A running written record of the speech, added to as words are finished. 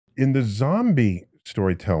in the zombie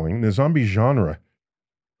storytelling, the zombie genre,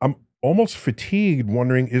 I'm almost fatigued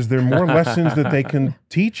wondering, is there more lessons that they can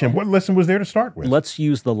teach? And what lesson was there to start with? Let's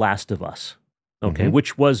use The Last of Us, okay,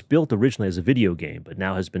 which was built originally as a video game, but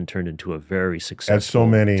now has been turned into a very successful as so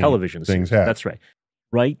many television things series. have. That's right.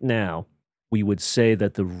 Right now, we would say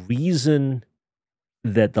that the reason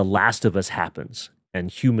that The Last of Us happens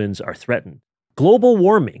and humans are threatened, global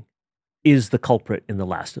warming is the culprit in The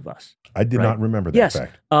Last of Us. I did not remember that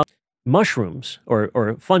fact. Mushrooms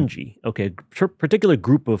or fungi, okay, particular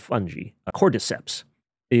group of fungi, cordyceps,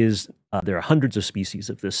 is there are hundreds of species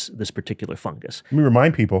of this particular fungus. Let me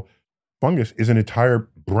remind people, fungus is an entire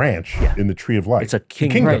branch in the tree of life. It's a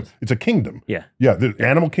kingdom. Right. It's a kingdom. Yeah. Yeah, the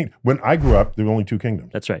animal kingdom. When I grew up, there were only two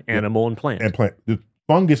kingdoms. That's right, animal and plant. And plant. The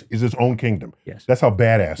fungus is its own kingdom. Yes. That's how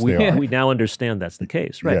badass they are. We now understand that's the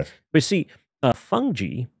case, right? Yes. But see,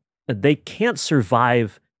 fungi, they can't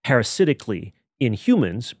survive parasitically in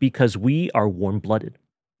humans because we are warm-blooded.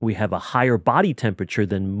 We have a higher body temperature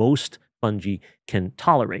than most fungi can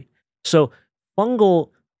tolerate. So fungal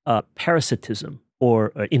parasitism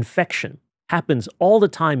or infection happens all the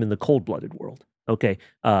time in the cold-blooded world. Okay,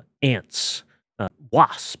 ants,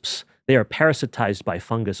 wasps, they are parasitized by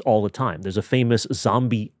fungus all the time. There's a famous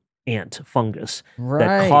zombie ant fungus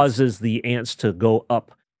that causes the ants to go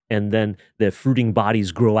up, and then the fruiting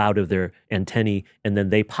bodies grow out of their antennae, and then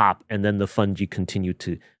they pop, and then the fungi continue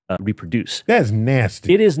to reproduce. That's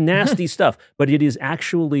nasty. It is nasty stuff, but it is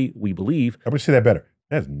actually, we believe... I would say that better.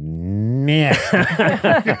 That's nasty.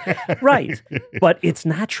 Right, but it's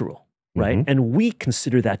natural, right? And we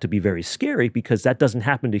consider that to be very scary because that doesn't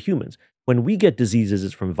happen to humans. When we get diseases,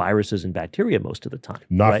 it's from viruses and bacteria most of the time.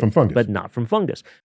 Not from fungus. But not from fungus.